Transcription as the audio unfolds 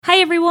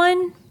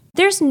everyone!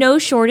 There's no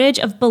shortage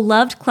of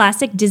beloved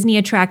classic Disney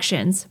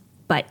attractions,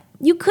 but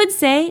you could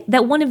say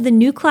that one of the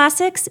new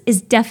classics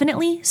is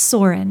definitely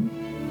Soarin'.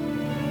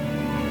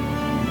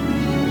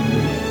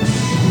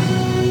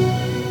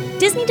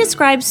 Disney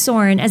describes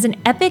Soarin' as an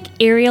epic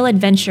aerial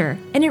adventure,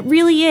 and it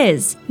really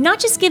is, not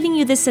just giving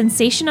you the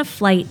sensation of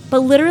flight, but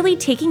literally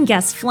taking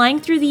guests flying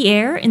through the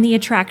air in the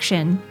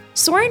attraction.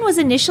 Soarin' was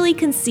initially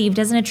conceived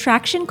as an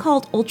attraction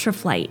called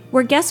Ultraflight,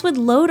 where guests would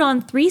load on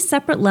 3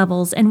 separate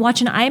levels and watch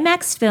an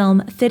IMAX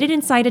film fitted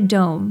inside a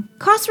dome.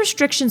 Cost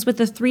restrictions with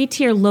the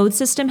 3-tier load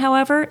system,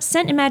 however,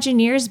 sent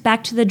Imagineers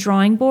back to the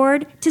drawing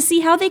board to see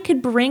how they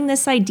could bring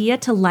this idea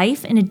to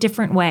life in a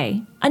different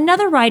way.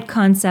 Another ride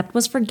concept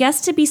was for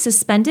guests to be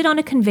suspended on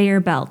a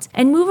conveyor belt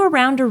and move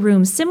around a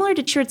room similar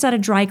to chairs at a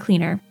dry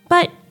cleaner,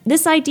 but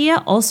this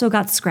idea also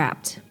got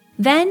scrapped.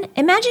 Then,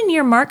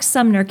 Imagineer Mark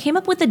Sumner came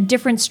up with a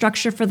different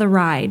structure for the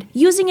ride,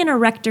 using an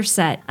erector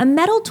set, a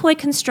metal toy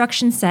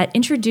construction set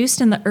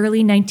introduced in the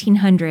early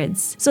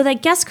 1900s, so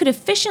that guests could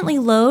efficiently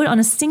load on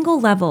a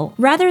single level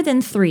rather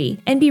than 3,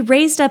 and be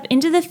raised up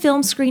into the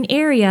film screen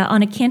area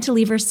on a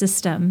cantilever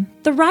system.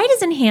 The ride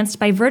is enhanced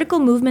by vertical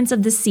movements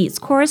of the seats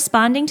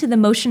corresponding to the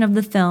motion of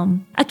the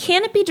film, a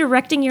canopy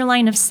directing your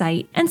line of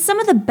sight, and some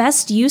of the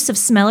best use of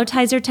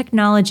smellitizer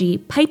technology,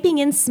 piping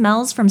in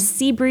smells from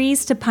sea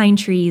breeze to pine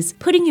trees,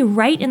 putting you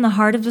right in the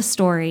heart of the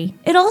story.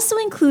 It also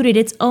included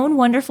its own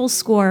wonderful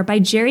score by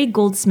Jerry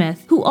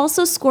Goldsmith, who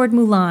also scored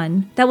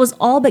Mulan, that was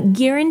all but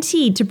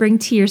guaranteed to bring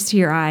tears to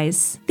your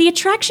eyes. The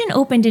attraction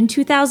opened in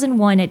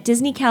 2001 at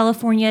Disney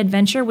California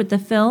Adventure with the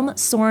film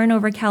Soarin'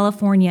 over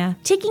California,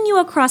 taking you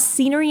across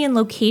scenery and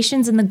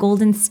locations in the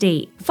Golden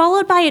State,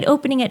 followed by it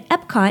opening at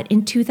Epcot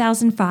in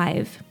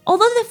 2005.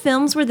 Although the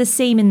films were the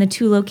same in the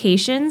 2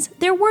 locations,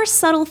 there were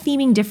subtle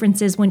theming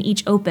differences when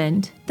each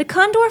opened. The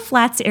Condor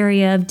Flats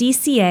area of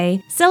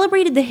DCA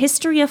celebrated the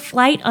history of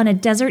flight on a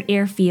desert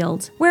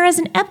airfield, whereas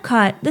in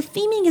Epcot, the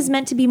theming is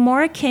meant to be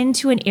more akin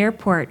to an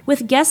airport,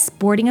 with guests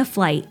boarding a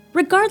flight.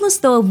 Regardless,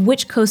 though, of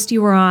which coast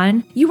you were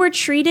on, you were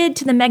treated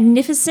to the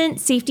magnificent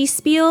safety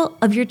spiel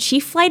of your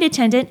chief flight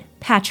attendant,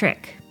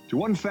 Patrick.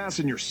 To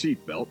unfasten your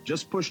seatbelt,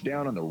 just push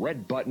down on the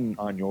red button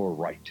on your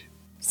right.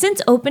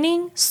 Since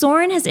opening,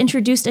 Soarin' has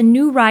introduced a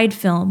new ride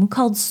film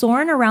called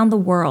Soarin' Around the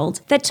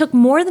World that took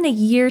more than a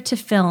year to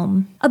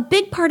film. A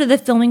big part of the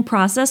filming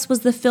process was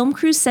the film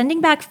crew sending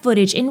back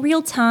footage in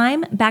real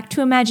time back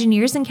to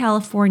Imagineers in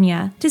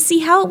California to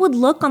see how it would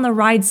look on the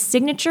ride's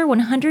signature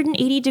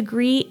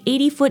 180-degree,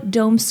 80-foot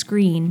dome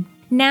screen.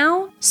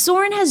 Now,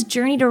 Soarin' has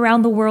journeyed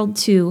around the world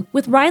too,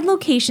 with ride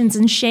locations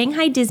in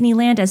Shanghai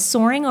Disneyland as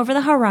Soaring Over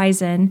the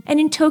Horizon and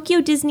in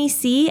Tokyo Disney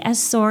Sea as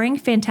Soaring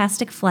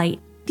Fantastic Flight.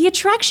 The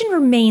attraction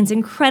remains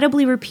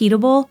incredibly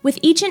repeatable, with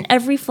each and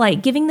every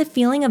flight giving the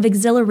feeling of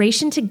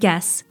exhilaration to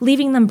guests,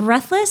 leaving them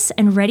breathless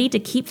and ready to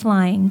keep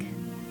flying.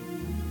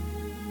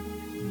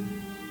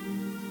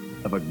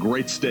 Have a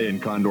great stay in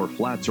Condor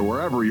Flats or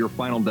wherever your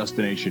final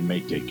destination may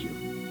take you.